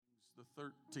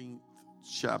13th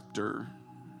chapter,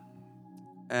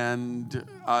 and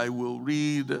I will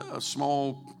read a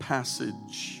small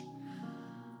passage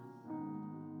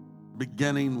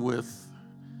beginning with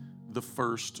the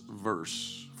first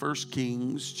verse. 1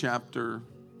 Kings chapter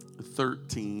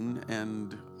 13,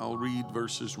 and I'll read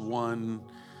verses 1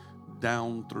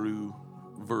 down through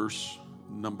verse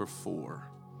number 4.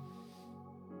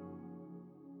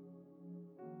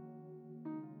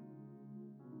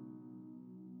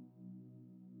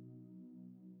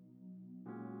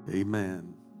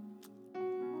 Amen.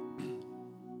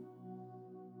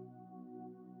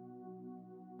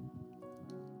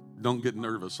 Don't get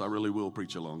nervous. I really will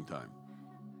preach a long time.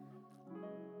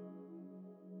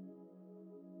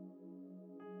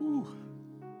 Ooh.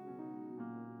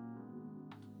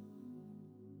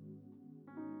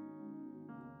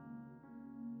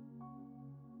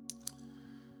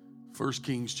 1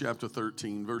 Kings chapter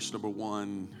 13, verse number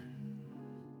 1.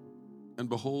 And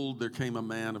behold, there came a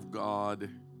man of God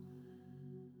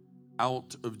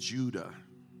out of Judah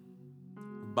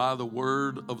by the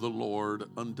word of the Lord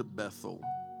unto Bethel.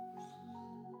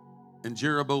 And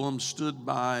Jeroboam stood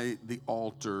by the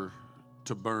altar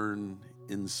to burn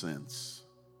incense.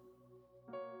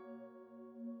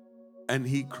 And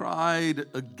he cried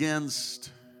against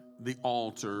the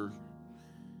altar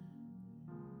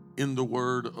in the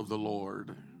word of the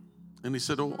Lord. And he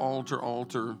said, O altar,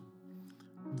 altar,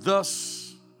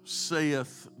 thus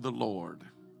saith the Lord,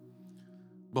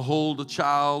 behold, a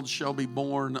child shall be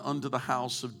born unto the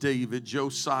house of David,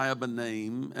 Josiah by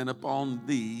name, and upon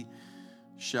thee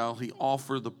shall he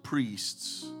offer the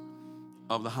priests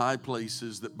of the high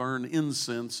places that burn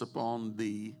incense upon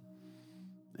thee,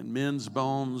 and men's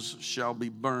bones shall be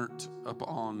burnt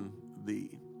upon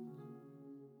thee.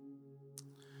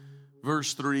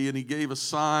 Verse 3, and he gave a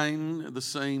sign the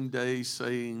same day,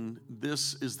 saying,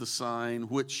 this is the sign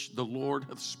which the Lord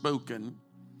hath spoken.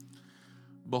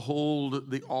 Behold,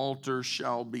 the altar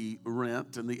shall be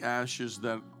rent, and the ashes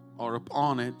that are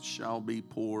upon it shall be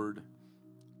poured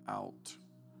out.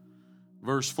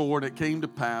 Verse 4, and it came to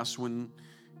pass when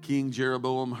King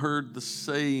Jeroboam heard the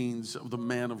sayings of the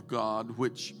man of God,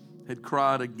 which had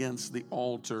cried against the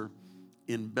altar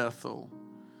in Bethel,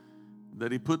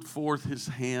 that he put forth his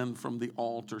hand from the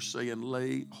altar, saying,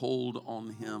 lay hold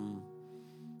on him.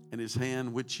 And his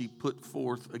hand which he put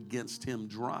forth against him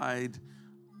dried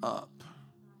up,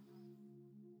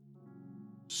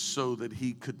 so that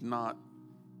he could not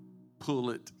pull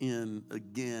it in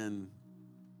again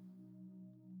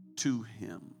to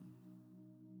him.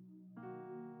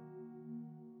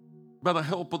 By the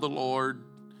help of the Lord,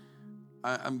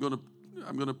 I'm going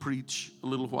to preach a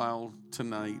little while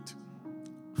tonight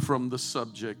from the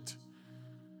subject,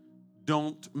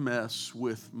 don't mess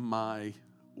with my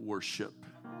worship.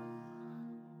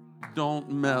 Don't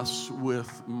mess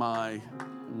with my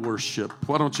worship.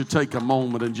 Why don't you take a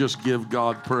moment and just give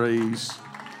God praise?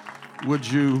 Would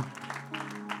you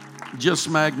just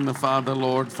magnify the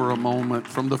Lord for a moment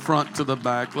from the front to the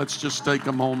back? Let's just take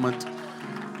a moment.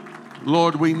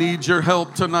 Lord, we need your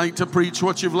help tonight to preach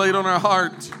what you've laid on our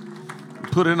heart,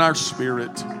 put in our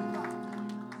spirit.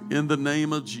 In the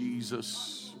name of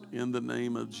Jesus, in the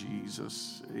name of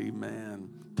Jesus, amen.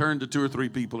 Turn to two or three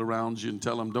people around you and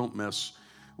tell them, don't mess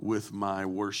with my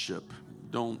worship.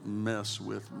 Don't mess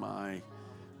with my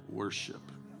worship.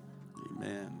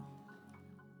 Amen.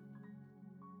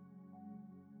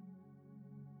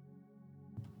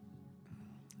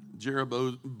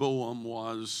 Jeroboam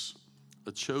was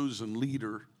a chosen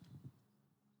leader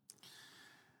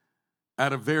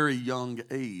at a very young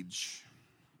age.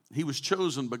 He was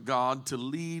chosen by God to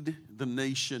lead the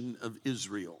nation of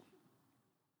Israel.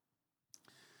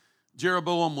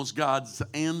 Jeroboam was God's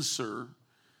answer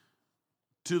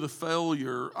to the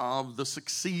failure of the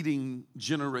succeeding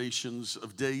generations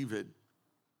of David.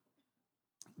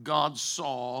 God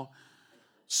saw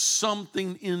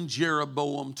something in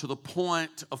Jeroboam to the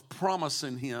point of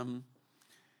promising him,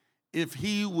 if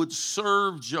he would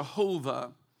serve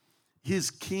Jehovah, his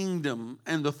kingdom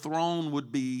and the throne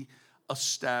would be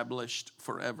established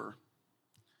forever.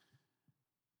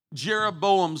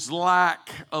 Jeroboam's lack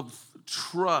of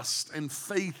trust and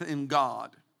faith in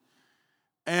God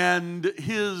and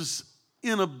his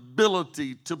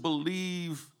inability to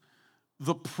believe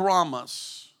the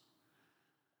promise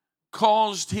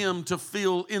caused him to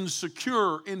feel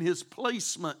insecure in his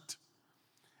placement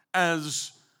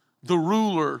as the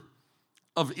ruler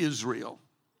of Israel.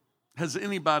 Has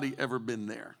anybody ever been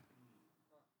there?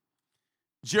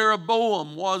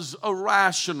 Jeroboam was a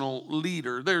rational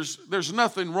leader. There's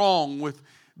nothing wrong with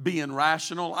being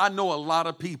rational. I know a lot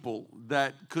of people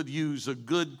that could use a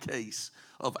good case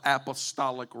of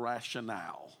apostolic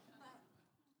rationale.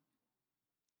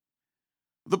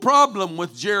 The problem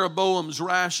with Jeroboam's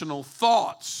rational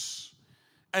thoughts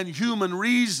and human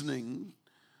reasoning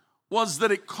was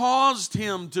that it caused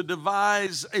him to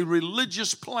devise a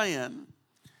religious plan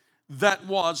that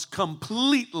was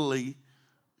completely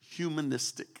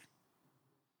humanistic.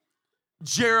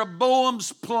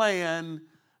 Jeroboam's plan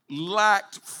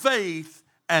lacked faith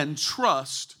and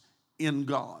trust in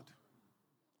God.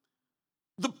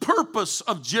 The purpose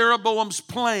of Jeroboam's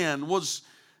plan was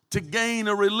to gain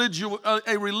a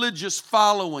religious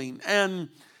following and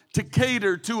to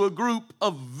cater to a group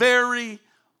of very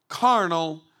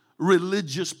carnal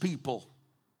religious people.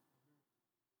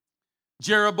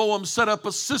 Jeroboam set up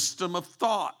a system of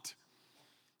thought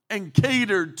and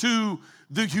catered to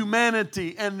the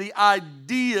humanity and the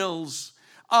ideals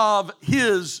of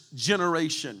his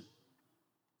generation.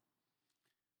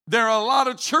 There are a lot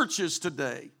of churches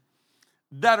today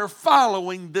that are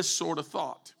following this sort of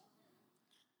thought.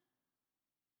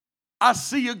 I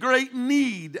see a great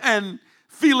need and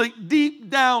feel it deep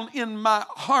down in my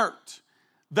heart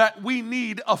that we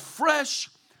need a fresh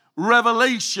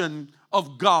revelation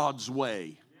of God's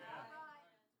way.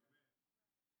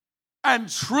 And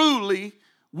truly,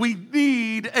 we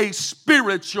need a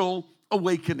spiritual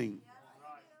awakening.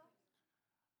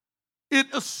 It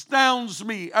astounds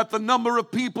me at the number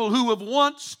of people who have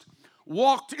once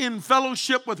walked in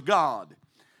fellowship with God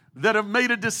that have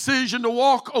made a decision to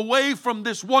walk away from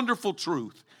this wonderful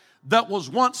truth that was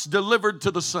once delivered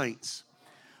to the saints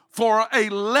for a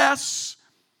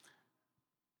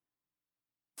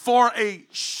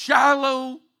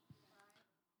shallow,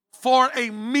 for a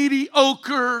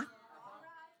mediocre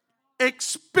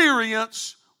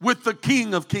experience with the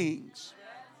King of Kings.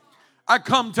 I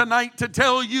come tonight to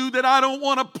tell you that I don't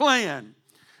want a plan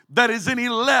that is any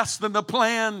less than the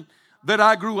plan that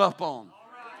I grew up on.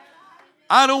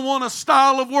 I don't want a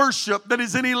style of worship that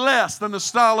is any less than the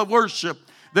style of worship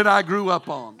that I grew up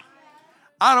on.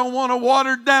 I don't want a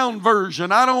watered down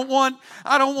version. I don't want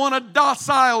a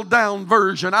docile down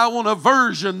version. I want a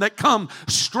version that comes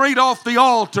straight off the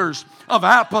altars of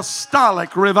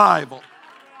apostolic revival.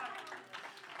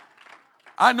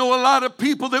 I know a lot of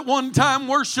people that one time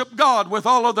worship God with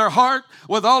all of their heart,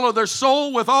 with all of their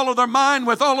soul, with all of their mind,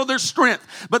 with all of their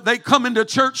strength. But they come into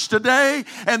church today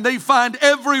and they find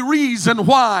every reason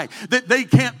why that they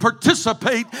can't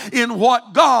participate in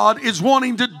what God is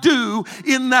wanting to do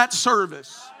in that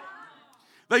service.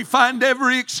 They find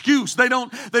every excuse. They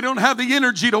don't have the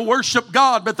energy to worship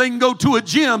God, but they can go to a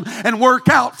gym and work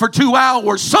out for 2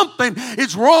 hours. Something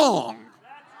is wrong.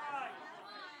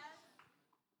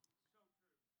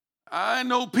 I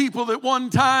know people that one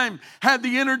time had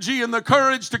the energy and the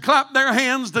courage to clap their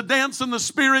hands, to dance in the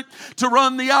Spirit, to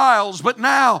run the aisles, but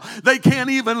now they can't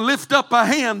even lift up a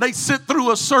hand. They sit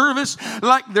through a service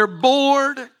like they're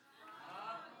bored.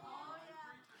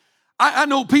 I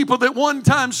know people that one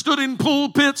time stood in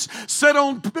pulpits, sit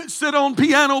on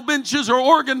piano benches or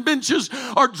organ benches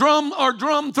or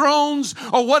drum thrones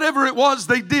or whatever it was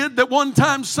they did, that one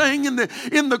time sang in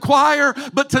the choir,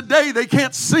 but today they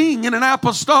can't sing in an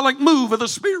apostolic move of the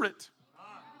Spirit.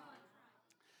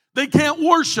 They can't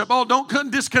worship. Oh,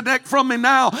 don't disconnect from me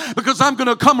now, because I'm going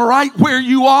to come right where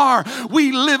you are.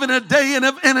 We live in a day and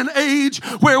an age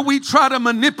where we try to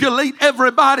manipulate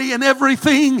everybody and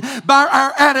everything by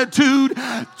our attitude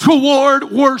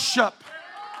toward worship.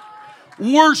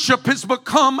 Worship has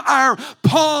become our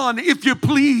pawn, if you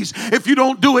please. If you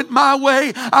don't do it my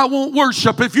way, I won't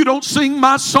worship. If you don't sing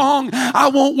my song, I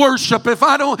won't worship. If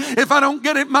I don't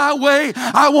get it my way,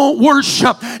 I won't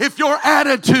worship. If your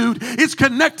attitude is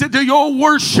connected to your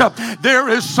worship, there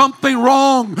is something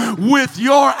wrong with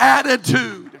your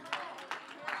attitude.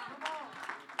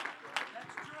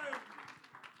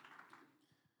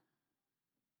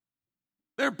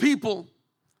 There are people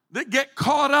that get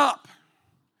caught up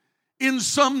in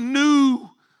some new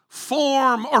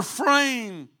form or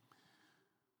frame,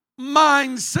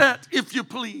 mindset, if you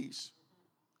please,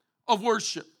 of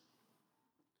worship.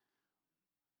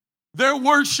 Their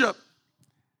worship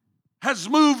has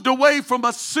moved away from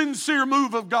a sincere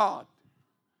move of God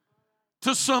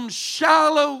to some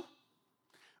shallow,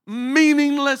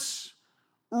 meaningless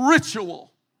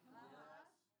ritual.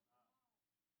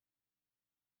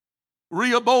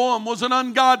 Rehoboam was an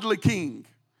ungodly king.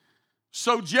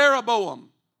 So Jeroboam,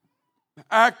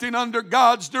 acting under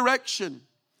God's direction,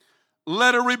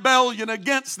 led a rebellion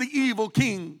against the evil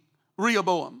king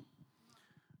Rehoboam.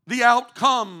 The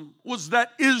outcome was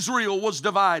that Israel was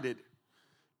divided.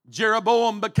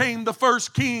 Jeroboam became the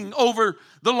first king over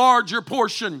the larger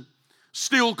portion,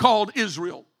 still called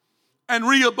Israel. And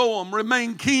Rehoboam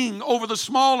remained king over the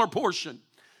smaller portion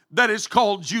that is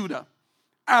called Judah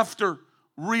after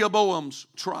Rehoboam's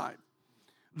tribe.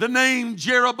 The name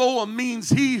Jeroboam means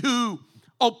he who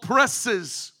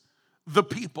oppresses the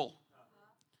people.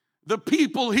 The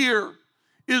people here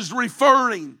is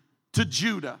referring to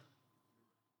Judah.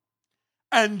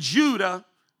 And Judah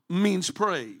means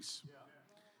praise.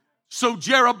 So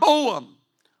Jeroboam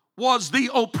was the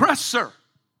oppressor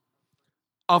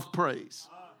of praise.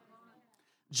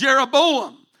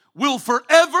 Jeroboam will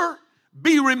forever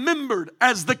be remembered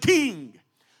as the king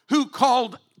who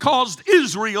caused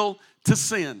Israel to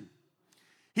sin.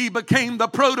 He became the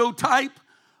prototype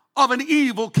of an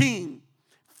evil king.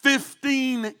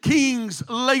 15 kings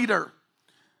later,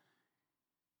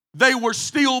 they were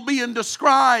still being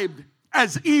described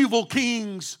as evil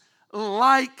kings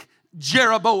like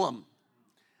Jeroboam.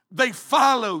 They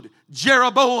followed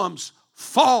Jeroboam's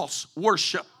false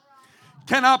worship.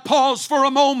 Can I pause for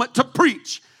a moment to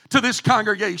preach to this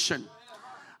congregation?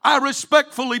 I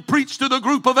respectfully preach to the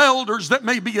group of elders that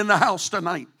may be in the house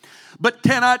tonight. But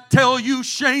can I tell you,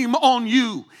 shame on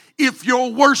you if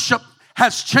your worship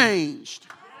has changed.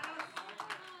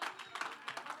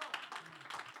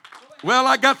 Well,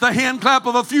 I got the hand clap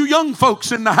of a few young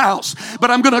folks in the house, but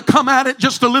I'm going to come at it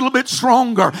just a little bit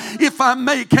stronger. If I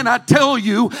may, can I tell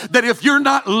you that if you're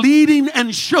not leading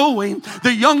and showing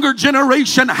the younger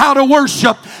generation how to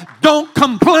worship, don't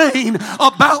complain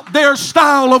about their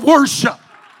style of worship.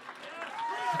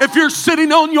 If you're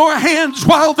sitting on your hands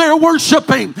while they're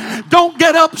worshiping, don't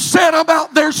get upset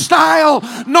about their style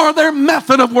nor their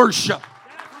method of worship.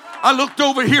 I looked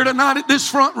over here tonight at this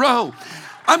front row.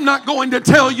 I'm not going to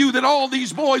tell you that all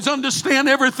these boys understand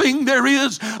everything there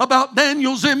is about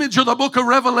Daniel's image or the book of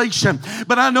Revelation.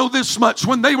 But I know this much.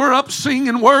 When they were up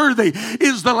singing, "Worthy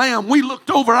is the Lamb," we looked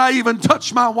over. I even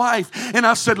touched my wife and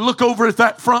I said, "Look over at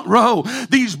that front row."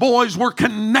 These boys were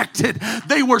connected.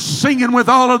 They were singing with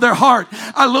all of their heart.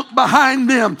 I looked behind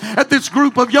them at this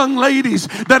group of young ladies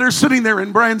that are sitting there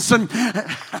in Branson.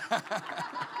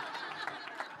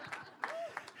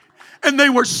 And they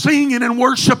were singing and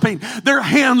worshiping. Their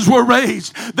hands were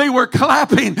raised. They were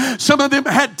clapping. Some of them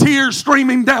had tears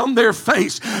streaming down their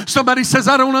face. Somebody says,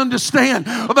 "I don't understand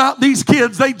about these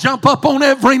kids. They jump up on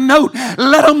every note."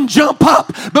 Let them jump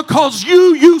up, because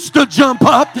you used to jump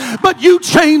up, but you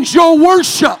changed your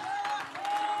worship.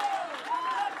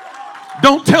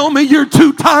 Don't tell me you're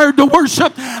too tired to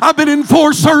worship. I've been in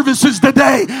 4 services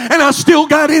today and I still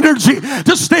got energy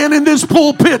to stand in this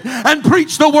pulpit and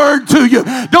preach the word to you.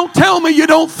 Don't tell me you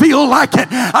don't feel like it.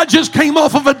 I just came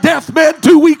off of a deathbed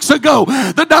 2 weeks ago.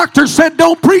 The doctor said,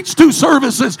 "Don't preach 2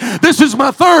 services. This is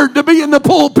my 3rd to be in the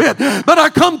pulpit." But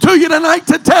I come to you tonight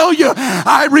to tell you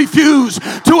I refuse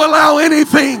to allow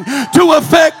anything to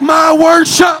affect my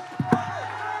worship.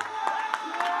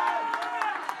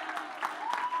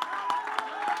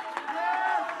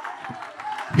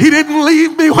 He didn't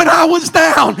leave me when I was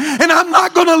down, and I'm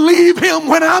not going to leave him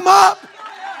when I'm up.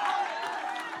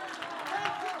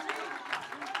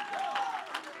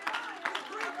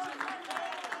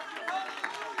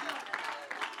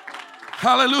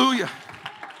 Hallelujah.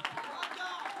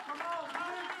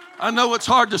 I know it's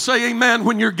hard to say amen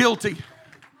when you're guilty.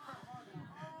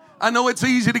 I know it's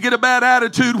easy to get a bad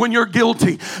attitude when you're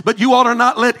guilty, but you ought to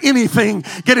not let anything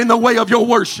get in the way of your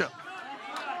worship.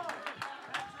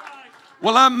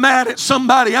 Well, I'm mad at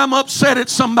somebody. I'm upset at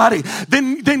somebody.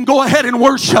 Then go ahead and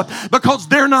worship, because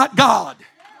they're not God.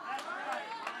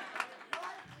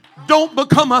 Don't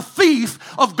become a thief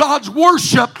of God's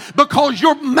worship because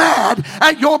you're mad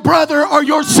at your brother or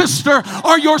your sister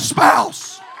or your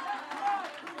spouse.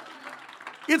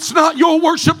 It's not your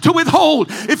worship to withhold.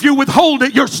 If you withhold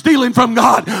it, you're stealing from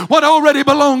God what already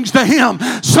belongs to Him.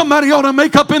 Somebody ought to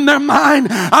make up in their mind,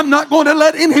 I'm not going to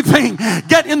let anything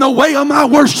get in the way of my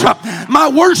worship. My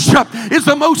worship is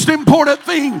the most important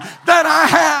thing that I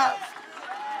have.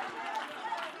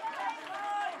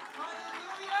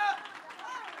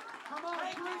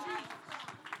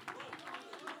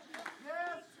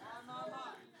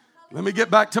 Let me get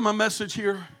back to my message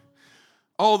here.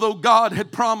 Although God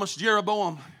had promised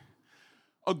Jeroboam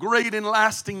a great and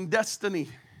lasting destiny,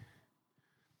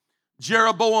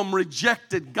 Jeroboam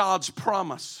rejected God's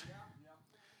promise.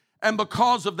 And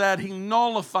because of that, he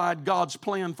nullified God's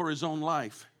plan for his own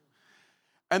life.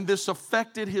 And this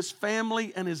affected his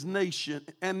family and his nation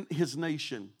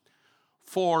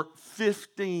for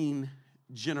 15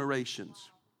 generations.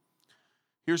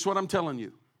 Here's what I'm telling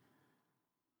you.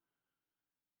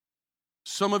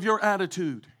 Some of your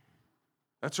attitude.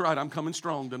 That's right, I'm coming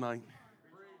strong tonight.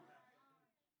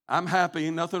 I'm happy,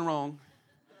 ain't nothing wrong.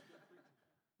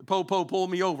 The po-po pulled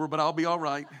me over, but I'll be all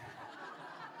right.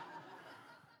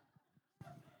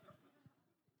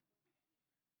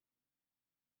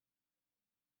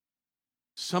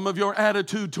 Some of your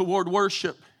attitude toward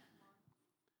worship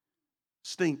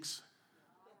stinks.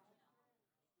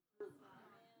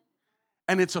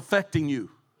 And it's affecting you.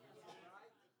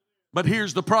 But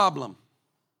here's the problem.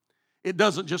 It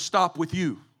doesn't just stop with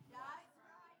you.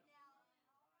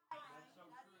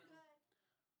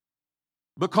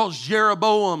 Because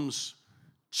Jeroboam's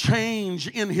change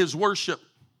in his worship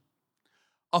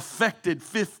affected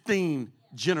 15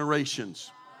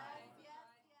 generations.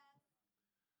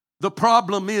 The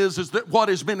problem is that what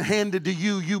has been handed to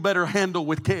you, you better handle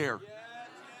with care.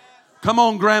 Come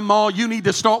on, Grandma, you need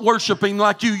to start worshiping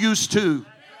like you used to.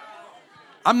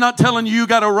 I'm not telling you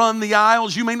got to run the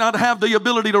aisles. You may not have the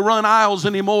ability to run aisles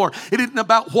anymore. It isn't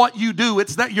about what you do.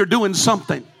 It's that you're doing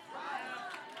something.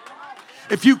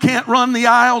 If you can't run the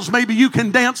aisles, maybe you can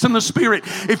dance in the Spirit.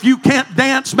 If you can't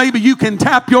dance, maybe you can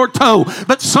tap your toe.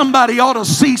 But somebody ought to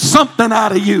see something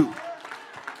out of you.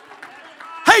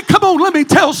 Hey, come on, let me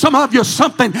tell some of you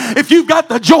something. If you've got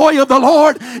the joy of the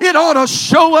Lord, it ought to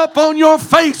show up on your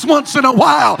face once in a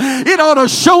while. It ought to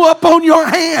show up on your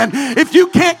hand. If you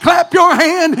can't clap your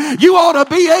hand, you ought to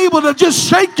be able to just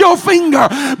shake your finger.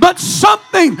 But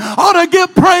something ought to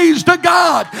give praise to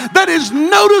God that is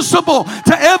noticeable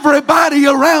to everybody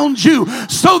around you,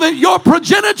 so that your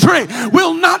progeny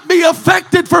will not be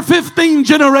affected for 15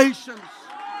 generations.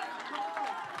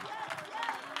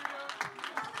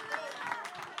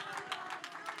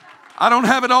 I don't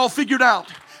have it all figured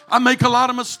out. I make a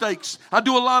lot of mistakes. I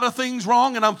do a lot of things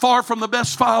wrong, and I'm far from the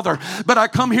best father. But I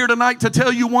come here tonight to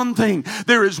tell you one thing.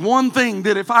 There is one thing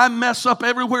that if I mess up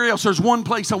everywhere else, there's one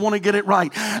place I want to get it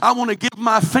right. I want to give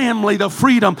my family the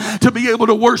freedom to be able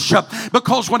to worship.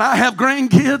 Because when I have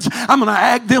grandkids, I'm going to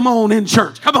ag them on in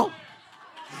church. Come on.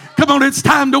 Come on, it's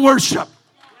time to worship.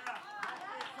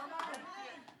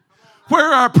 Where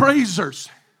are our praisers?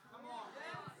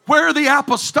 Where are the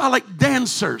apostolic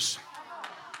dancers?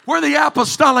 Where are the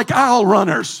apostolic aisle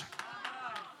runners?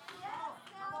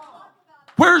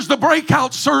 Where's the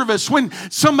breakout service when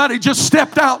somebody just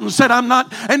stepped out and said, I'm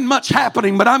not and much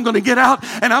happening, but I'm going to get out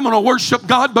and I'm going to worship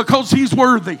God because He's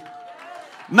worthy.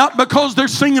 Not because they're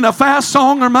singing a fast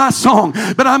song or my song,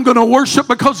 but I'm going to worship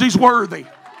because He's worthy.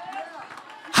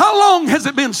 How long has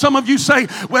it been? Some of you say,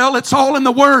 well, it's all in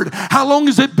the Word. How long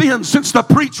has it been since the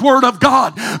preached Word of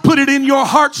God put it in your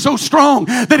heart so strong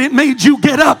that it made you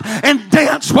get up and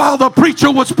dance while the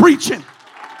preacher was preaching?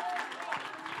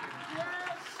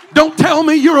 Don't tell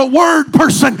me you're a Word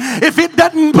person if it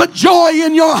doesn't put joy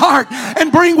in your heart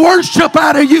and bring worship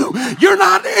out of you. You're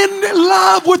not in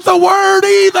love with the Word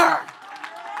either.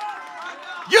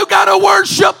 You got a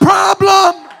worship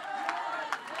problem.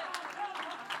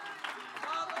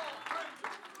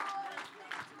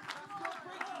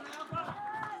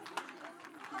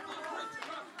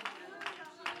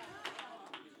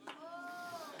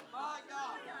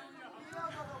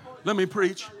 Let me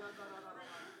preach.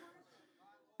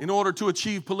 In order to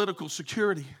achieve political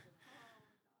security,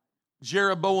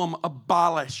 Jeroboam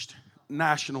abolished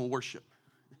national worship.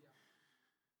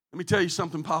 Let me tell you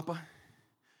something, Papa.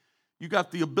 You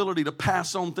got the ability to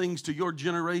pass on things to your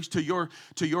generation, to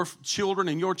your children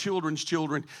and your children's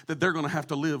children that they're going to have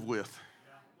to live with.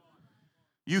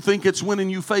 You think it's winning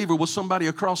you favor with somebody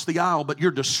across the aisle, but you're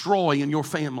destroying your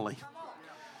family.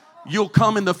 You'll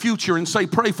come in the future and say,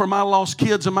 pray for my lost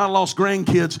kids and my lost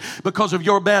grandkids because of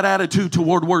your bad attitude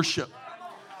toward worship.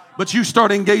 But you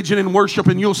start engaging in worship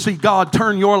and you'll see God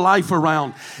turn your life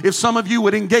around. If some of you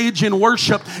would engage in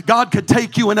worship, God could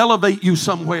take you and elevate you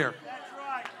somewhere.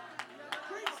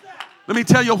 Let me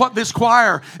tell you what this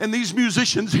choir and these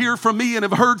musicians hear from me and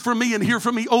have heard from me and hear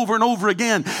from me over and over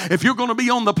again. If you're going to be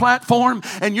on the platform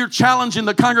and you're challenging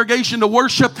the congregation to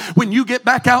worship, when you get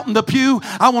back out in the pew,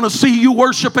 I want to see you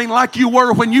worshiping like you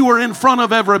were when you were in front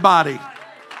of everybody.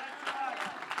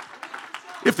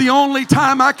 If the only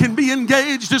time I can be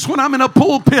engaged is when I'm in a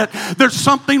pulpit, there's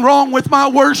something wrong with my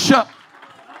worship.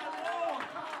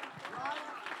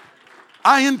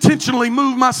 I intentionally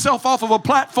move myself off of a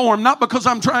platform, not because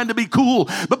I'm trying to be cool,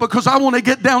 but because I want to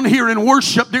get down here and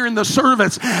worship during the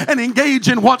service and engage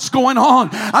in what's going on.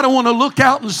 I don't want to look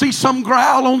out and see some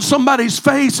growl on somebody's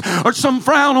face or some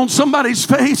frown on somebody's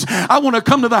face. I want to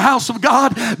come to the house of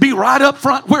God, be right up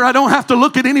front where I don't have to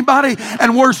look at anybody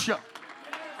and worship.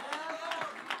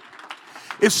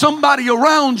 If somebody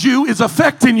around you is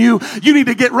affecting you, you need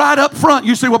to get right up front.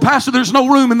 You say, well, Pastor, there's no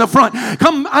room in the front.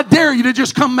 Come, I dare you to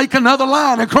just come make another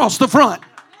line across the front.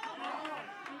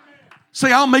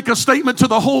 Say, I'll make a statement to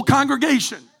the whole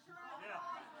congregation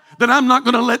that I'm not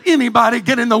going to let anybody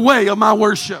get in the way of my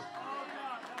worship.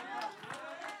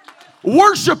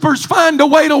 Worshipers find a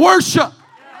way to worship.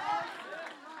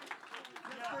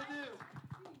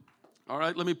 All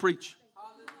right, let me preach.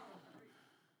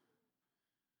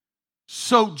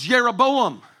 So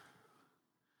Jeroboam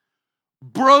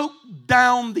broke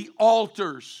down the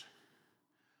altars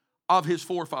of his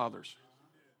forefathers.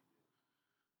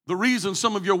 The reason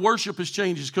some of your worship has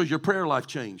changed is because your prayer life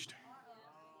changed.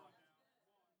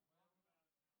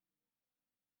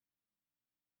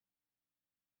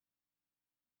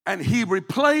 And he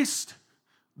replaced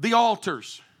the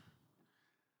altars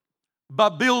by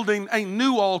building a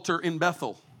new altar in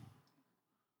Bethel,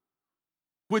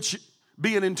 which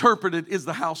being interpreted is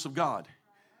the house of God.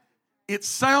 It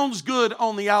sounds good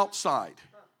on the outside.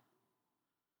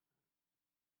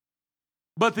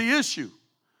 But the issue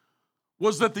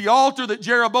was that the altar that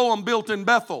Jeroboam built in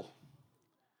Bethel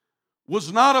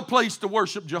was not a place to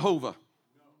worship Jehovah.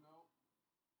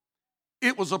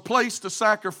 It was a place to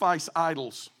sacrifice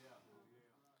idols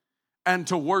and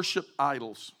to worship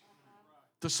idols,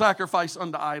 to sacrifice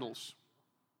unto idols.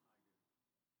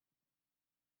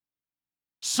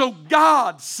 So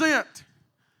God sent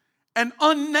an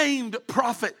unnamed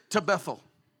prophet to Bethel.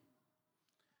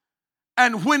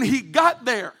 And when he got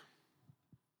there,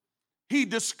 he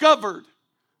discovered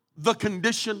the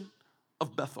condition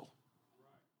of Bethel.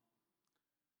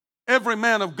 Every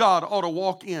man of God ought to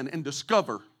walk in and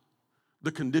discover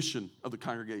the condition of the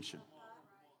congregation.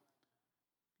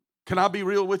 Can I be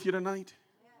real with you tonight?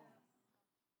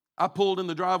 I pulled in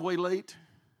the driveway late,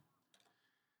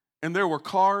 and there were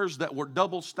cars that were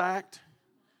double stacked.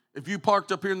 If you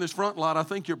parked up here in this front lot, I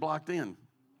think you're blocked in.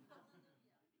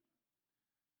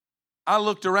 I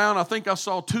looked around, I think I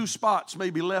saw 2 spots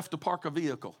maybe left to park a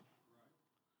vehicle.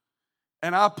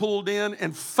 And I pulled in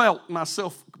and felt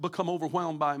myself become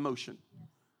overwhelmed by emotion.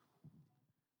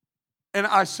 And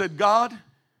I said, God,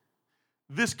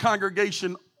 this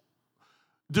congregation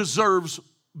deserves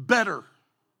better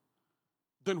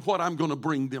than what I'm going to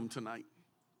bring them tonight.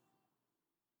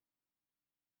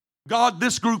 God,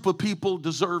 this group of people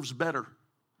deserves better.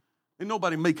 Ain't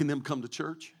nobody making them come to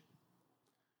church.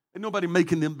 Ain't nobody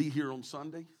making them be here on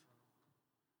Sunday.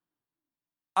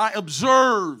 I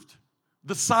observed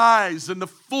the size and the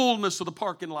fullness of the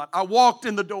parking lot. I walked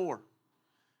in the door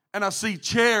and I see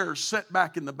chairs set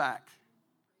back in the back.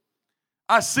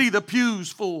 I see the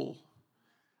pews full.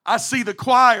 I see the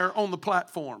choir on the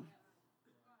platform.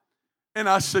 And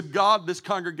I said, God, this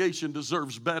congregation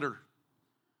deserves better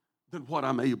than what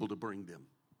I'm able to bring them.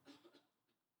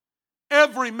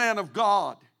 Every man of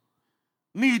God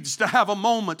needs to have a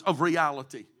moment of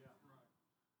reality.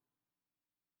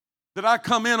 That I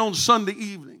come in on Sunday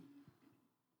evening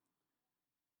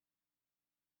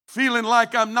feeling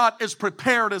like I'm not as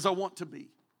prepared as I want to be.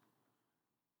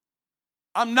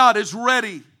 I'm not as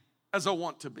ready as I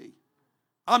want to be.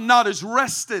 I'm not as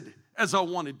rested as I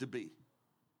wanted to be.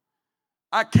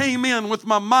 I came in with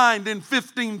my mind in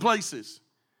 15 places,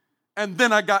 and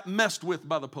then I got messed with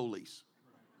by the police.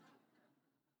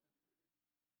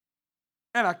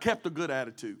 And I kept a good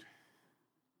attitude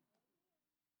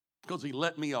because he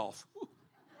let me off.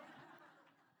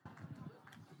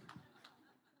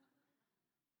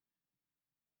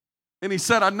 And he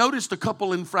said, I noticed a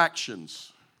couple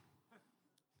infractions,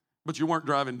 but you weren't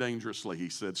driving dangerously, he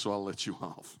said, so I'll let you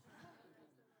off.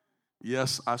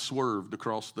 Yes, I swerved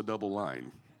across the double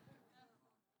line,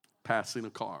 passing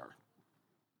a car.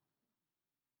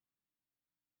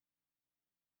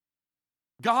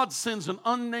 God sends an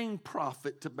unnamed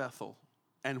prophet to Bethel,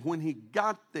 and when he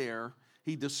got there,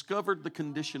 he discovered the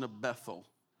condition of Bethel,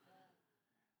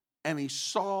 and he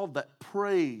saw that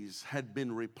praise had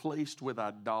been replaced with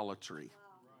idolatry.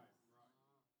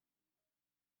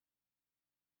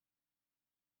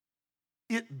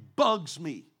 It bugs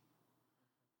me.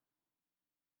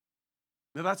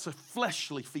 Now that's a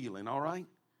fleshly feeling, all right?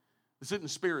 This isn't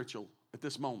spiritual at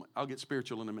this moment. I'll get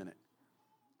spiritual in a minute.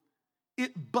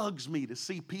 It bugs me to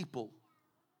see people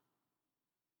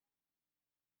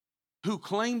who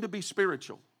claim to be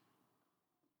spiritual,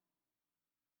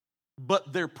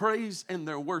 but their praise and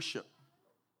their worship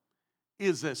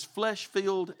is as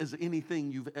flesh-filled as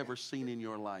anything you've ever seen in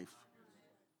your life.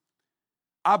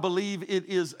 I believe it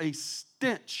is a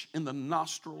stench in the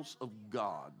nostrils of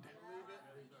God.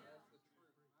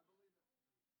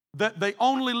 That they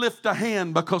only lift a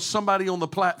hand because somebody on the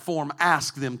platform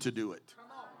asked them to do it.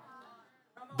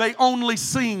 They only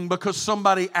sing because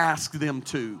somebody asked them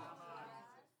to.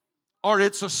 Or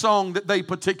it's a song that they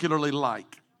particularly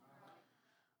like.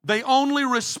 They only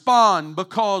respond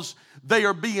because they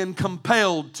are being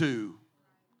compelled to.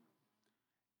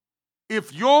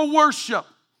 If your worship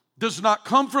does not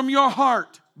come from your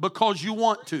heart because you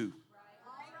want to,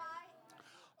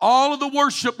 all of the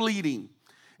worship leading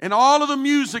And all of the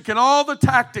music and all the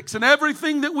tactics and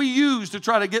everything that we use to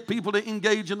try to get people to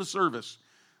engage in the service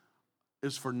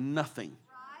is for nothing.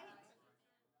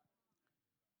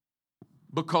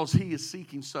 Because He is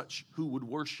seeking such who would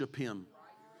worship Him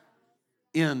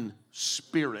in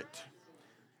spirit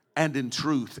and in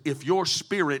truth. If your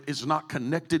spirit is not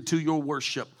connected to your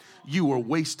worship, you are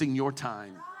wasting your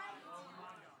time.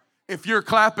 If you're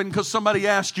clapping because somebody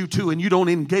asked you to and you don't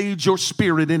engage your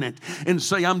spirit in it and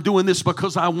say, I'm doing this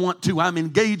because I want to, I'm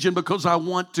engaging because I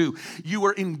want to, you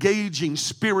are engaging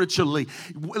spiritually.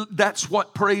 That's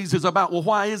what praise is about. Well,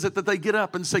 why is it that they get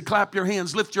up and say, clap your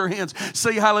hands, lift your hands,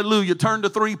 say hallelujah, turn to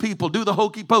 3 people, do the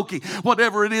hokey pokey,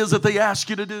 whatever it is that they ask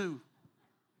you to do?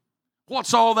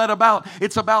 What's all that about?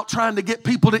 It's about trying to get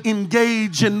people to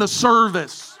engage in the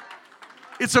service.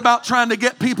 It's about trying to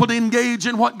get people to engage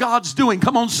in what God's doing.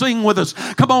 Come on, sing with us.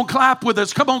 Come on, clap with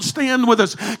us. Come on, stand with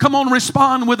us. Come on,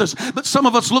 respond with us. But some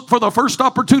of us look for the first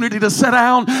opportunity to sit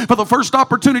down, for the first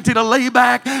opportunity to lay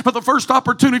back, for the first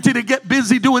opportunity to get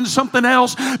busy doing something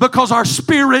else because our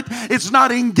spirit is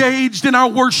not engaged in our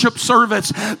worship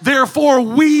service. Therefore,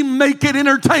 we make it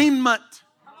entertainment.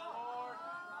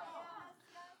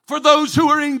 For those who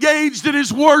are engaged, it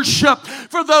is worship.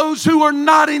 For those who are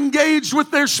not engaged with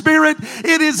their spirit,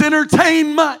 it is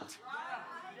entertainment.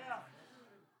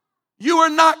 You are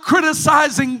not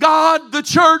criticizing God, the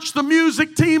church, the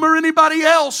music team, or anybody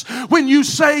else when you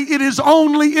say it is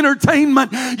only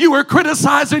entertainment. You are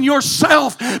criticizing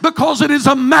yourself because it is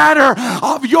a matter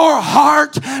of your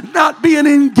heart not being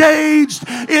engaged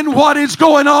in what is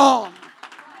going on.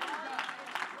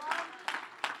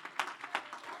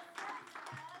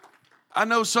 I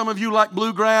know some of you like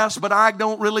bluegrass, but I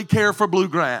don't really care for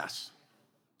bluegrass.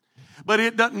 But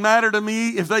it doesn't matter to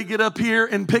me if they get up here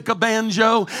and pick a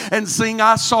banjo and sing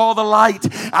I Saw the Light.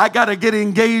 I got to get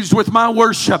engaged with my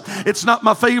worship. It's not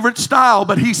my favorite style,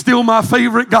 but He's still my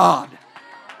favorite God.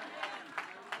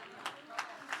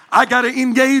 I got to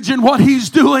engage in what He's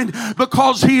doing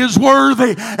because He is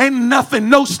worthy. And nothing,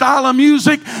 no style of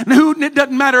music. It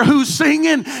doesn't matter who's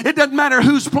singing. It doesn't matter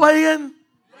who's playing.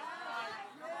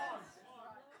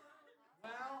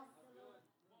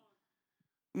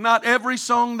 Not every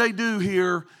song they do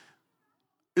here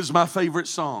is my favorite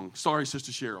song. Sorry,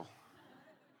 Sister Cheryl.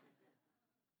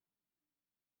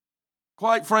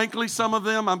 Quite frankly, some of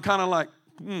them I'm kind of like,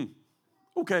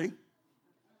 okay.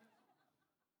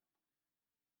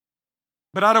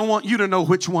 But I don't want you to know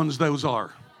which ones those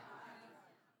are.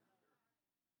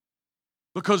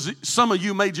 Because some of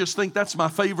you may just think that's my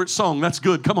favorite song. That's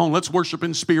good. Come on, let's worship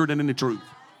in spirit and in the truth.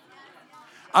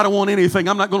 I don't want anything.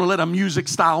 I'm not going to let a music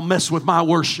style mess with my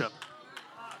worship.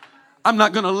 I'm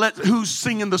not going to let who's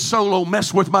singing the solo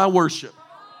mess with my worship.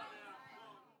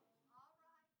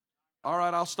 All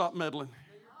right, I'll stop meddling.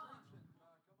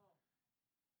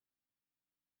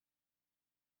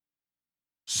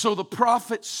 So the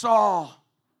prophet saw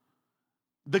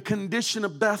the condition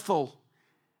of Bethel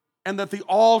and that the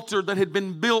altar that had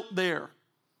been built there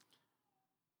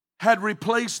had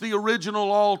replaced the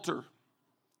original altar.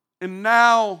 And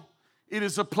now it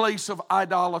is a place of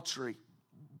idolatry.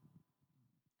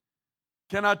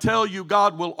 Can I tell you,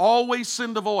 God will always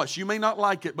send a voice. You may not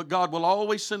like it, but God will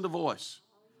always send a voice.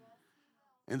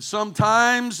 And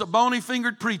sometimes a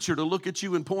bony-fingered preacher to look at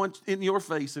you and point in your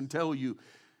face and tell you,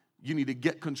 you need to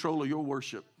get control of your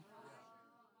worship.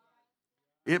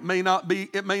 It may not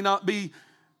be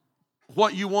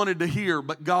what you wanted to hear,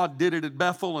 but God did it at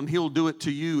Bethel and He'll do it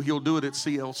to you. He'll do it at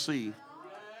CLC.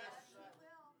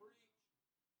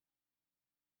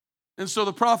 And so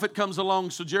the prophet comes along,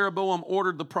 so Jeroboam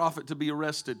ordered the prophet to be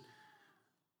arrested.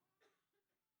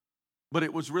 But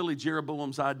it was really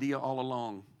Jeroboam's idea all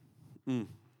along.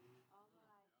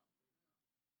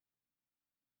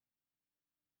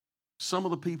 Some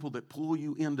of the people that pull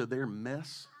you into their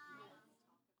mess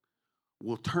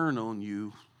will turn on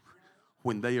you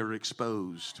when they are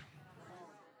exposed.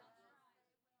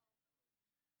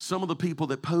 Some of the people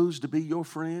that pose to be your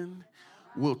friend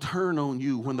will turn on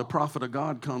you when the prophet of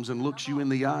God comes and looks you in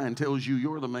the eye and tells you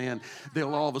you're the man.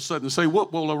 They'll all of a sudden say,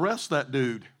 "What will arrest that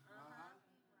dude?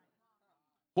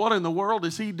 What in the world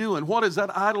is he doing? What is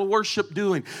that idol worship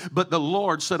doing?" But the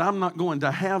Lord said, I'm not going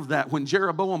to have that. When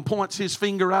Jeroboam points his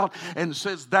finger out and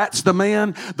says, that's the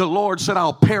man, the Lord said,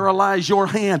 I'll paralyze your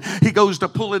hand. He goes to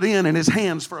pull it in and his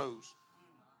hands froze.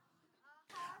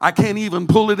 I can't even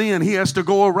pull it in. He has to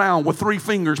go around with 3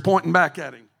 fingers pointing back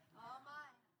at him.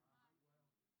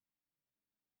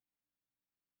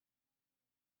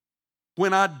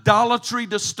 When idolatry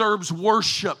disturbs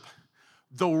worship,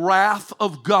 the wrath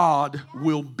of God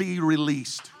will be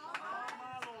released.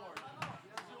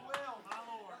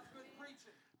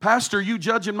 Pastor, you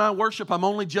judging my worship? I'm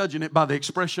only judging it by the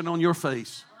expression on your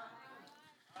face.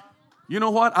 You know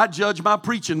what? I judge my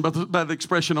preaching by the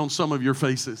expression on some of your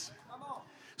faces.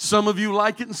 Some of you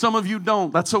like it and some of you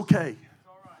don't. That's okay.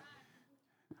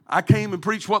 I came and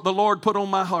preached what the Lord put on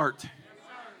my heart.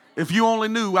 If you only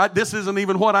knew, this isn't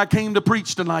even what I came to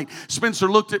preach tonight.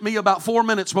 Spencer looked at me about 4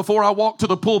 minutes before I walked to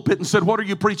the pulpit and said, "What are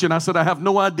you preaching?" I said, "I have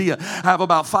no idea. I have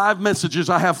about 5 messages.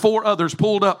 I have 4 others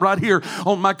pulled up right here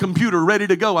on my computer ready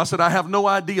to go." I said, "I have no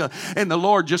idea." And the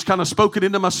Lord just kind of spoke it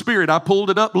into my spirit. I pulled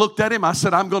it up, looked at him. I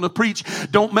said, "I'm going to preach.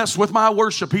 Don't mess with my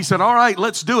worship." He said, "All right,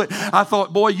 let's do it." I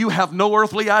thought, boy, you have no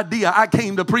earthly idea. I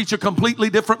came to preach a completely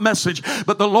different message.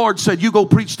 But the Lord said, "You go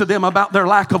preach to them about their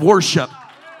lack of worship.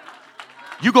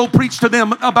 You go preach to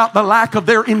them about the lack of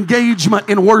their engagement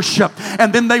in worship."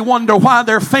 And then they wonder why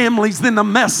their family's in the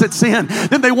mess it's in.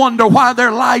 Then they wonder why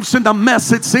their life's in the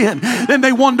mess it's in. Then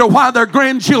they wonder why their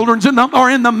grandchildren's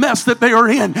are in the mess that they are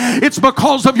in. It's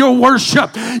because of your worship.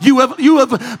 You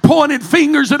have pointed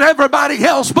fingers at everybody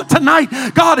else. But tonight,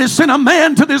 God has sent a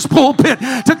man to this pulpit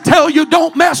to tell you,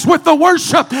 don't mess with the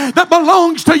worship that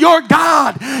belongs to your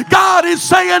God. God is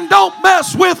saying, don't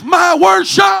mess with my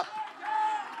worship.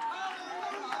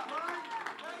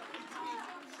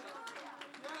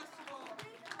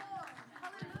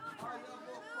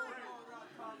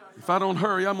 If I don't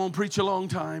hurry, I'm going to preach a long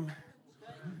time.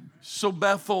 So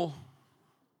Bethel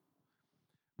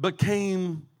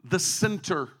became the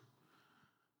center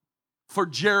for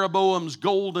Jeroboam's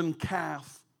golden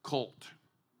calf cult.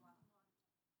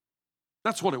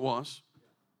 That's what it was.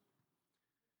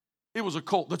 It was a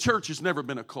cult. The church has never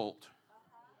been a cult.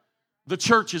 The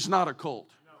church is not a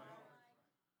cult.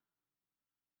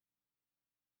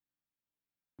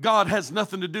 God has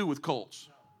nothing to do with cults.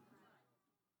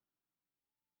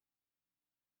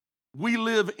 We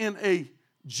live in a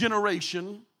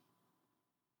generation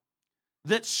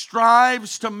that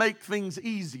strives to make things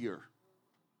easier.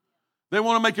 They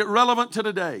want to make it relevant to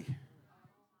today.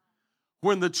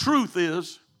 When the truth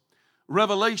is,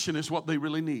 revelation is what they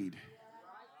really need.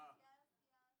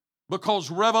 Because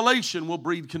revelation will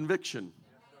breed conviction.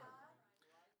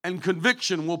 And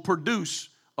conviction will produce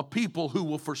a people who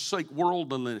will forsake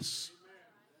worldliness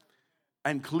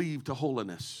and cleave to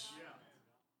holiness.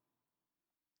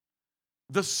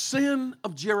 The sin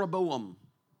of Jeroboam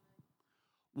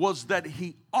was that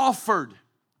he offered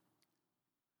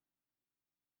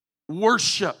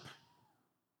worship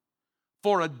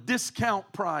for a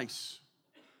discount price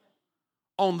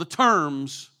on the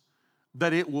terms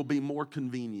that it will be more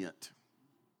convenient.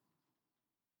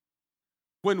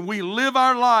 When we live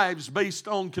our lives based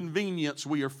on convenience,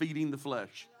 we are feeding the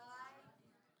flesh.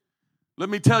 Let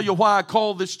me tell you why I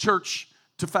call this church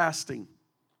to fasting.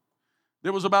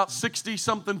 There was about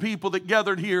 60-something people that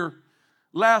gathered here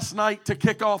last night to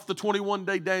kick off the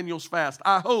 21-day Daniel's fast.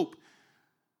 I hope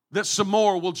that some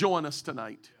more will join us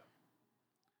tonight.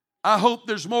 I hope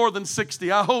there's more than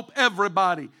 60. I hope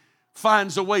everybody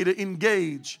finds a way to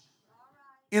engage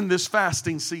in this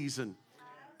fasting season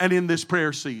and in this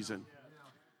prayer season.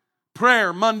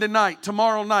 Prayer Monday night,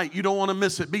 tomorrow night. You don't want to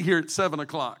miss it. Be here at 7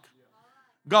 o'clock.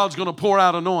 God's going to pour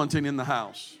out anointing in the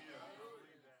house.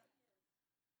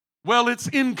 Well, it's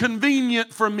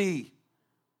inconvenient for me.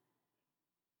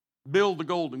 Build the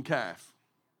golden calf.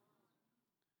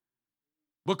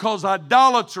 Because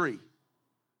idolatry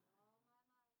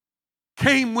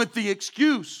came with the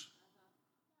excuse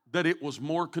that it was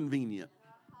more convenient.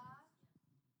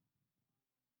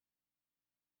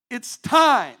 It's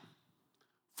time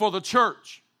for the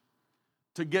church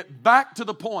to get back to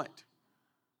the point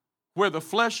where the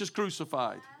flesh is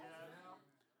crucified.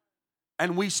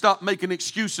 And we stop making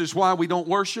excuses why we don't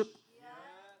worship.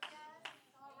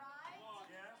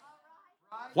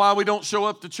 Why we don't show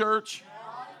up to church.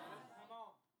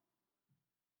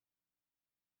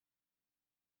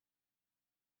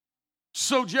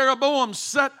 So Jeroboam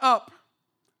set up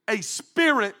a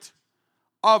spirit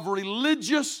of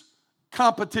religious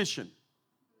competition.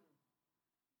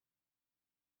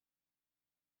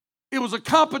 It was a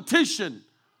competition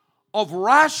of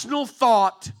rational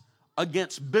thought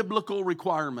against biblical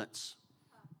requirements.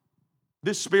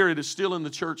 This spirit is still in the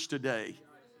church today.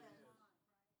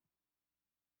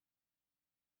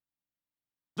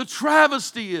 The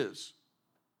travesty is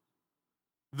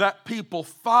that people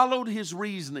followed his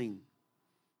reasoning,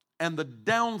 and the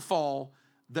downfall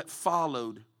that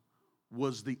followed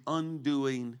was the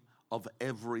undoing of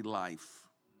every life.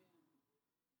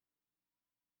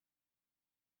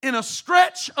 In a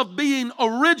stretch of being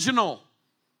original,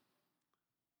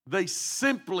 they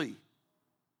simply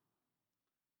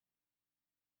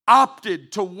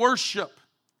opted to worship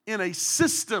in a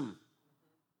system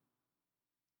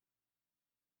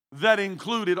that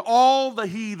included all the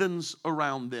heathens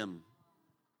around them.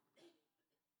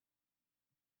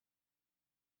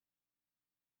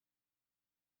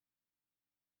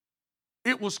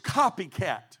 It was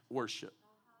copycat worship.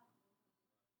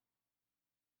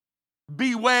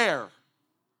 Beware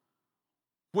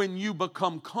when you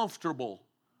become comfortable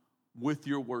with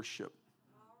your worship.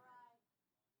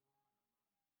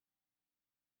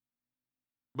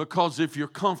 Because if you're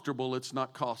comfortable, it's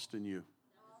not costing you.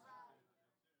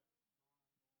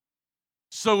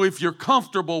 So if you're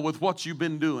comfortable with what you've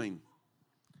been doing,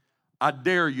 I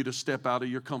dare you to step out of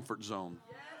your comfort zone.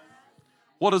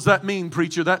 What does that mean,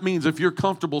 preacher? That means if you're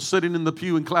comfortable sitting in the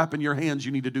pew and clapping your hands,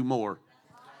 you need to do more.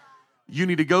 You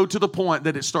need to go to the point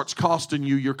that it starts costing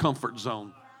you your comfort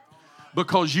zone.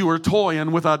 Because you are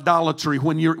toying with idolatry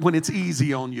when it's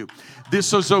easy on you.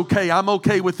 This is okay. I'm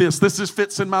okay with this. This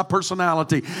fits in my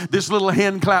personality. This little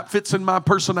hand clap fits in my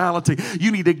personality.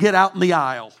 You need to get out in the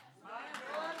aisle.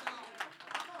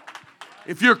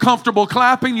 If you're comfortable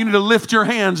clapping, you need to lift your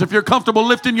hands. If you're comfortable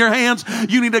lifting your hands,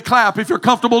 you need to clap. If you're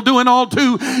comfortable doing all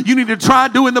two, you need to try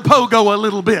doing the pogo a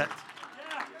little bit.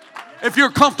 If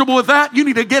you're comfortable with that, you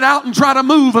need to get out and try to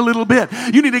move a little bit.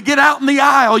 You need to get out in the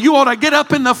aisle. You ought to get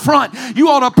up in the front. You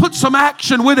ought to put some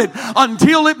action with it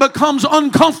until it becomes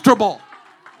uncomfortable.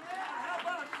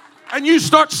 And you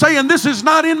start saying, this is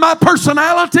not in my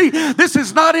personality. This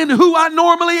is not in who I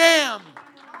normally am.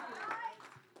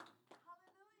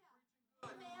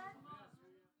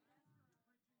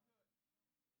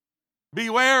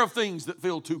 Beware of things that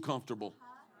feel too comfortable.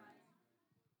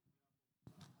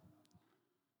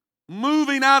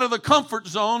 Moving out of the comfort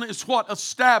zone is what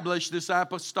established this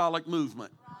apostolic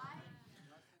movement.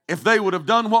 If they would have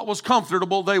done what was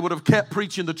comfortable, they would have kept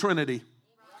preaching the Trinity.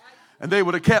 And they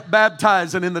would have kept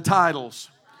baptizing in the titles.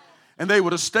 And they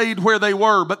would have stayed where they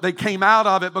were, but they came out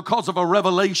of it because of a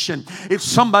revelation. If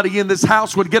somebody in this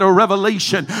house would get a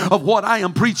revelation of what I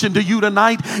am preaching to you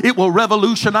tonight, it will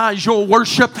revolutionize your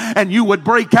worship, and you would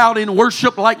break out in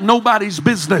worship like nobody's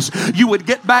business. You would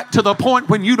get back to the point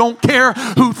when you don't care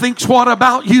who thinks what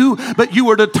about you, but you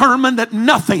are determined that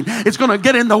nothing is going to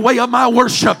get in the way of my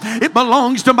worship. It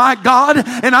belongs to my God,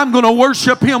 and I'm going to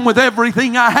worship Him with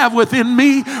everything I have within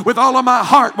me, with all of my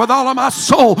heart, with all of my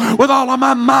soul, with all of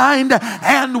my mind,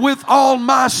 and with all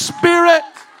my spirit.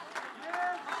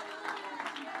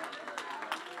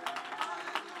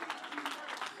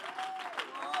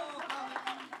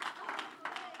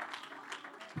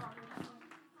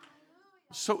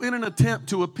 So in an attempt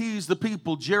to appease the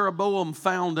people, Jeroboam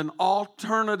found an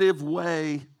alternative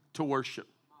way to worship.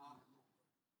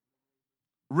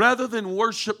 Rather than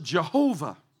worship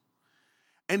Jehovah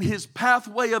and His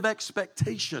pathway of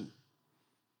expectation,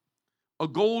 a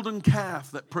golden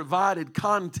calf that provided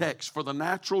context for the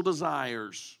natural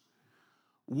desires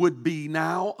would be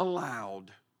now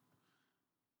allowed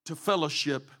to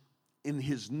fellowship in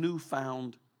his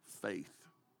newfound faith.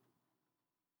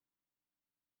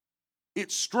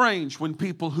 It's strange when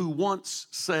people who once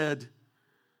said,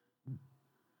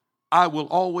 I will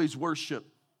always worship,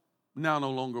 now no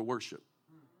longer worship.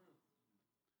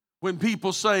 When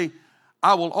people say,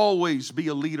 I will always be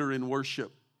a leader in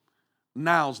worship,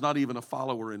 now's not even a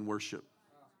follower in worship.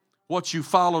 What you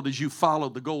followed is you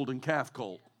followed the golden calf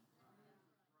cult.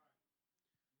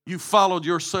 You followed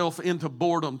yourself into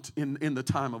boredom in the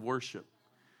time of worship.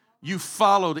 You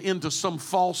followed into some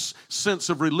false sense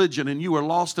of religion, and you are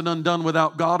lost and undone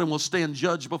without God and will stand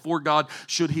judged before God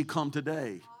should He come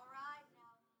today.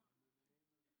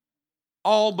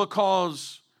 All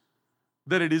because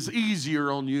that it is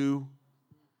easier on you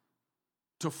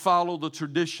to follow the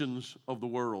traditions of the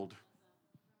world.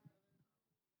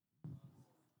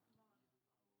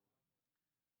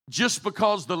 Just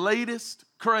because the latest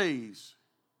craze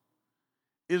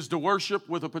is to worship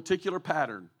with a particular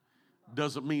pattern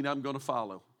doesn't mean I'm going to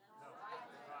follow.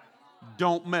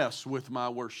 Don't mess with my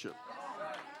worship.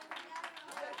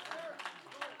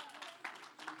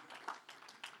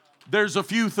 There's a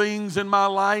few things in my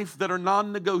life that are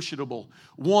non-negotiable.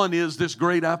 One is this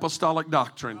great apostolic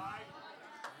doctrine.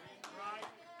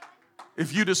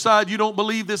 If you decide you don't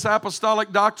believe this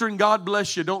apostolic doctrine, God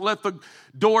bless you. Don't let the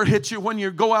door hit you when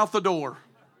you go out the door.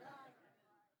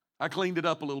 I cleaned it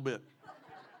up a little bit.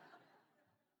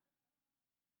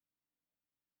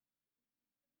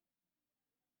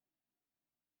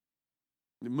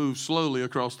 It moves slowly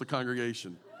across the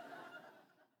congregation.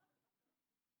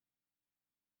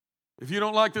 If you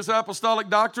don't like this apostolic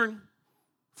doctrine,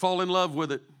 fall in love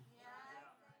with it.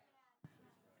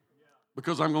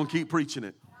 Because I'm going to keep preaching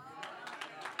it.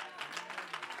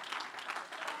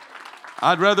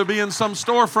 I'd rather be in some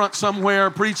storefront somewhere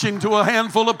preaching to a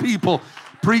handful of people,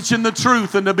 preaching the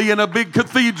truth and to be in a big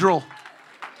cathedral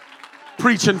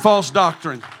preaching false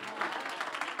doctrine.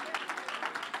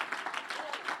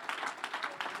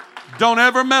 Don't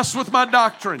ever mess with my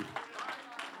doctrine.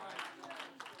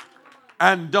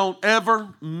 And don't ever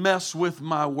mess with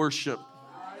my worship.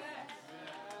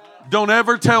 Don't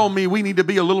ever tell me we need to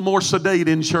be a little more sedate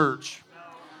in church.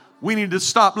 We need to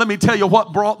stop. Let me tell you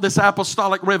what brought this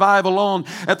apostolic revival on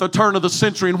at the turn of the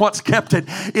century and what's kept it.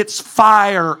 It's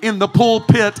fire in the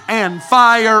pulpit and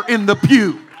fire in the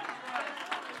pew.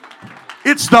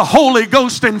 It's the Holy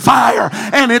Ghost and fire,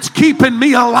 and it's keeping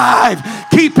me alive,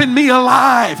 keeping me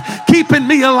alive, keeping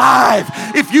me alive.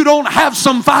 If you don't have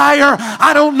some fire,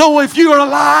 I don't know if you're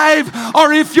alive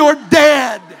or if you're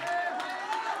dead.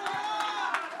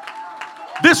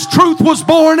 This truth was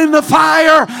born in the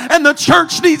fire, and the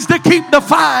church needs to keep the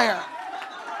fire.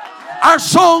 Our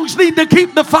songs need to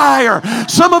keep the fire.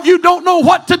 Some of you don't know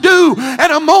what to do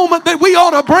at a moment that we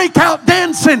ought to break out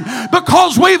dancing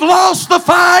because we've lost the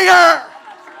fire.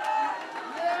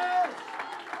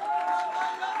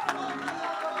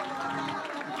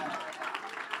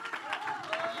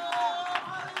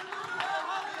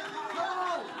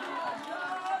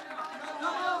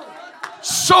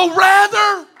 So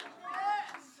rather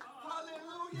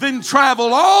than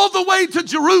travel all the way to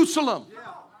Jerusalem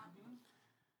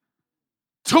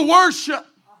to worship,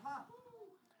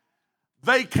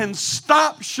 they can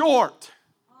stop short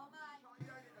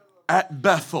at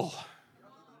Bethel.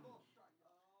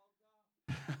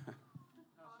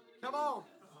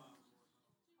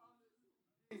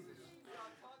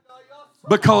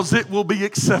 Because it will be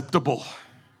acceptable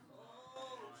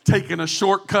taking a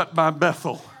shortcut by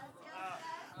Bethel.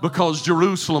 Because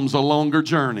Jerusalem's a longer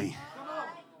journey.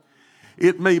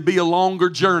 It may be a longer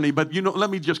journey, but you know, let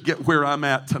me just get where I'm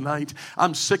at tonight.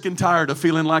 I'm sick and tired of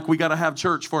feeling like we got to have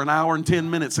church for an hour and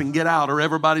 10 minutes and get out or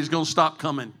everybody's going to stop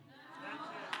coming.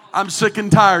 I'm sick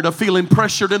and tired of feeling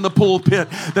pressured in the pulpit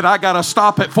that I got to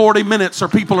stop at 40 minutes or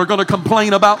people are going to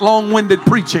complain about long-winded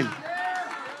preaching.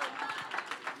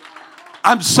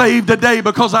 I'm saved today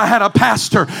because I had a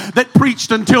pastor that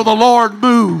preached until the Lord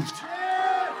moved.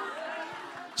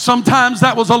 Sometimes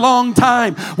that was a long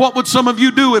time. What would some of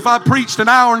you do if I preached an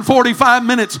hour and 45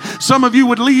 minutes? Some of you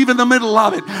would leave in the middle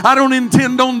of it. I don't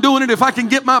intend on doing it if I can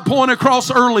get my point across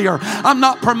earlier. I'm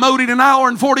not promoting an hour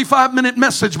and 45 minute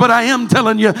message, but I am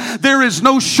telling you there is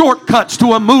no shortcuts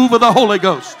to a move of the Holy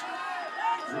Ghost.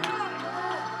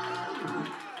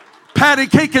 Patty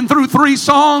caking through 3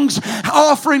 songs,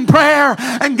 offering prayer,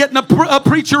 and getting a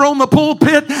preacher on the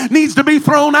pulpit needs to be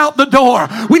thrown out the door.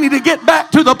 We need to get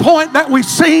back to the point that we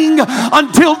sing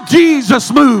until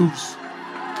Jesus moves.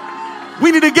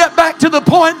 We need to get back to the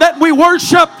point that we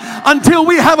worship until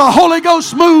we have a Holy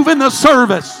Ghost move in the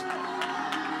service.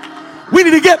 We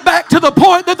need to get back to the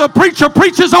point that the preacher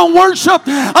preaches on worship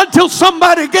until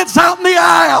somebody gets out in the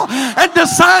aisle and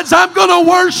decides, I'm going to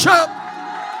worship.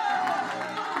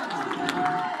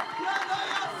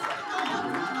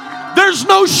 There's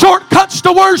no shortcuts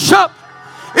to worship.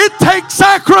 It takes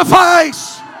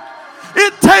sacrifice.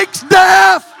 It takes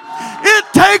death. It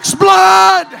takes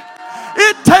blood.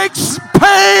 It takes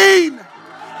pain.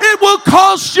 It will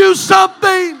cost you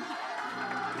something.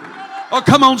 Oh,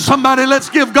 come on, somebody. Let's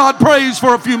give God praise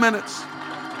for a few minutes.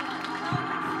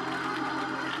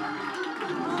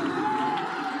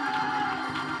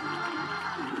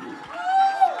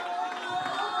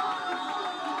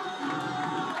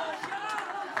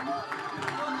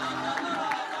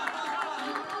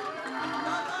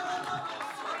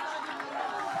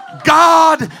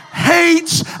 God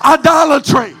hates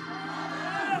idolatry.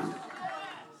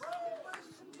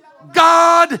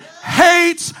 God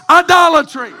hates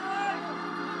idolatry.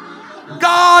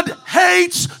 God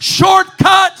hates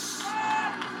shortcuts.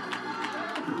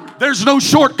 There's no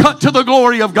shortcut to the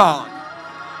glory of God.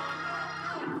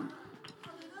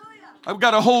 I've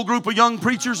got a whole group of young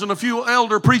preachers and a few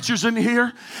elder preachers in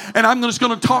here, and I'm just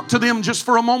going to talk to them just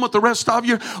for a moment. The rest of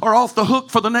you are off the hook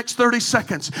for the next 30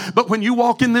 seconds. But when you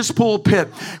walk in this pulpit,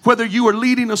 whether you are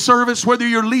leading a service, whether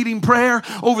you're leading prayer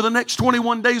over the next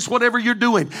 21 days, whatever you're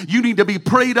doing, you need to be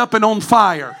prayed up and on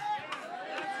fire.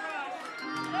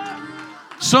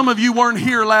 Some of you weren't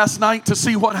here last night to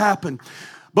see what happened.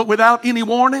 But without any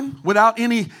warning, without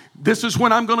any This is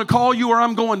when I'm going to call you or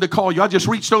I'm going to call you. I just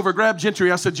reached over, grabbed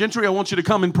Gentry. I said, Gentry, I want you to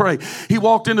come and pray. He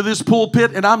walked into this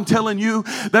pulpit, and I'm telling you,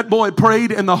 that boy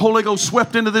prayed and the Holy Ghost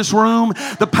swept into this room.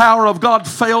 The power of God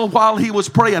fell while he was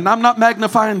praying. I'm not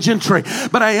magnifying Gentry,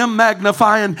 but I am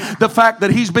magnifying the fact that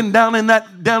he's been down in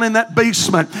that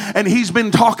basement, and he's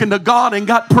been talking to God and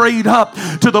got prayed up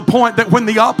to the point that when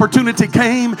the opportunity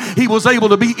came, he was able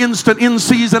to be instant in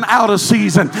season, out of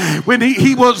season. When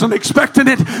he wasn't expecting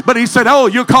it, but he said, oh,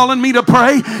 you're calling me to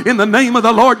pray in the name of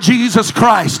the Lord Jesus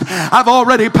Christ. I've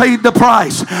already paid the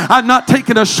price. I'm not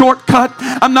taking a shortcut.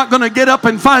 I'm not going to get up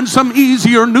and find some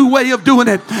easier new way of doing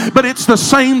it, but it's the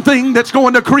same thing that's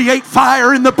going to create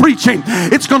fire in the preaching.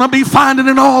 It's going to be finding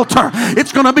an altar.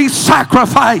 It's going to be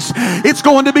sacrifice. It's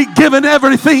going to be giving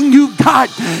everything you've got.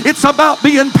 It's about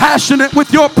being passionate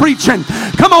with your preaching.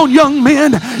 Come on, young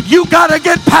men, you got to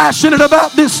get passionate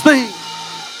about this thing.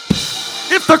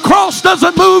 If the cross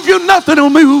doesn't move you, nothing will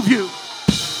move you.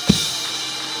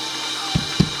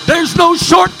 There's no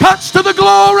shortcuts to the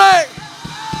glory.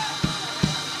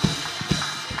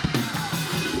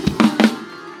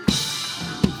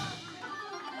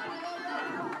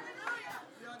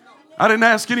 I didn't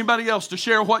ask anybody else to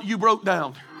share what you wrote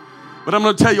down, but I'm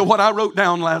going to tell you what I wrote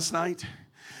down last night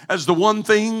as the one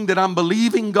thing that I'm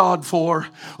believing God for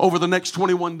over the next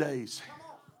 21 days.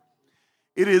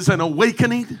 It is an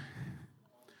awakening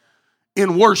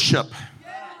in worship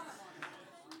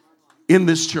in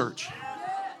this church.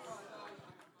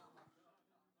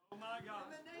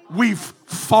 We've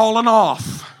fallen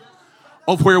off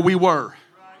of where we were.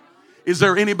 Is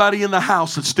there anybody in the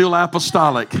house that's still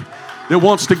apostolic that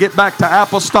wants to get back to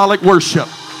apostolic worship?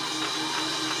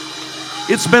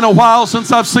 It's been a while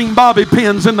since I've seen bobby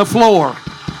pins in the floor.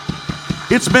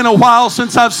 It's been a while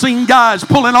since I've seen guys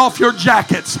pulling off your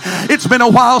jackets. It's been a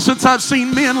while since I've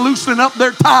seen men loosening up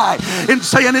their tie and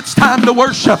saying it's time to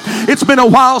worship. It's been a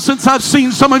while since I've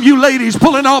seen some of you ladies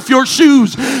pulling off your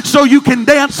shoes so you can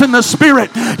dance in the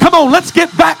Spirit. Come on, let's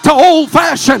get back to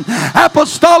old-fashioned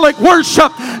apostolic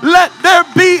worship. Let there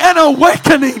be an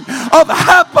awakening of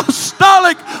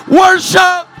apostolic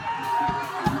worship.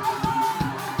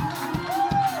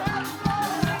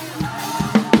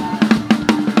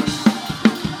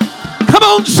 Come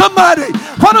on, somebody.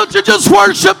 Why don't you just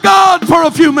worship God for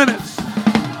a few minutes?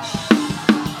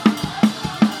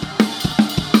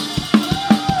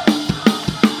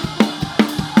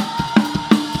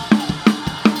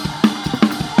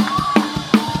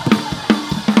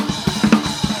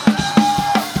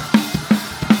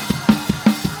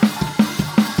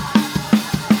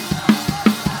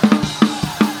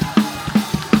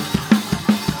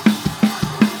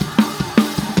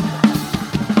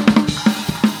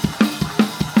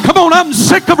 I'm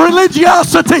sick of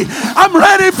religiosity. I'm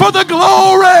ready for the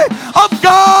glory of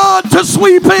God to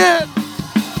sweep in.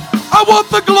 I want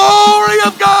the glory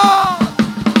of God.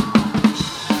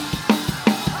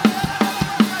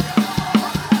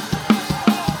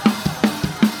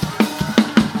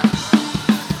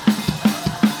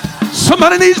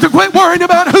 Somebody needs to quit worrying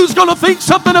about who's going to think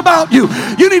something about you.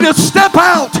 You need to step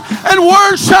out and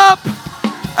worship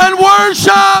and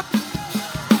worship.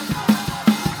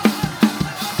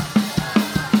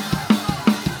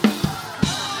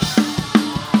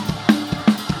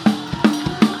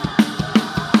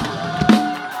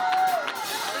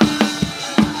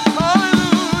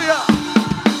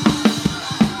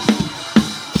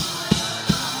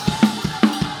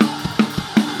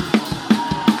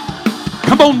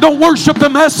 Don't worship the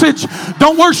message.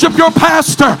 Don't worship your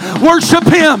pastor. Worship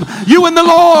him, you and the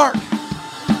Lord.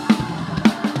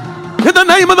 In the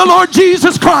name of the Lord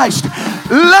Jesus Christ,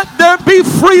 let there be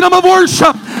freedom of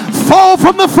worship. Fall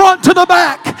from the front to the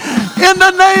back. In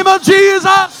the name of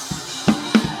Jesus.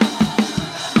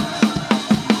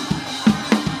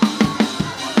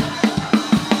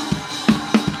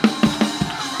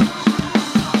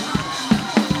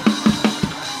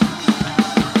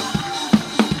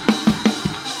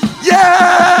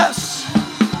 Yes!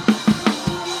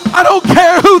 I don't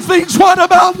care who thinks what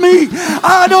about me.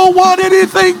 I don't want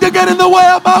anything to get in the way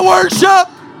of my worship.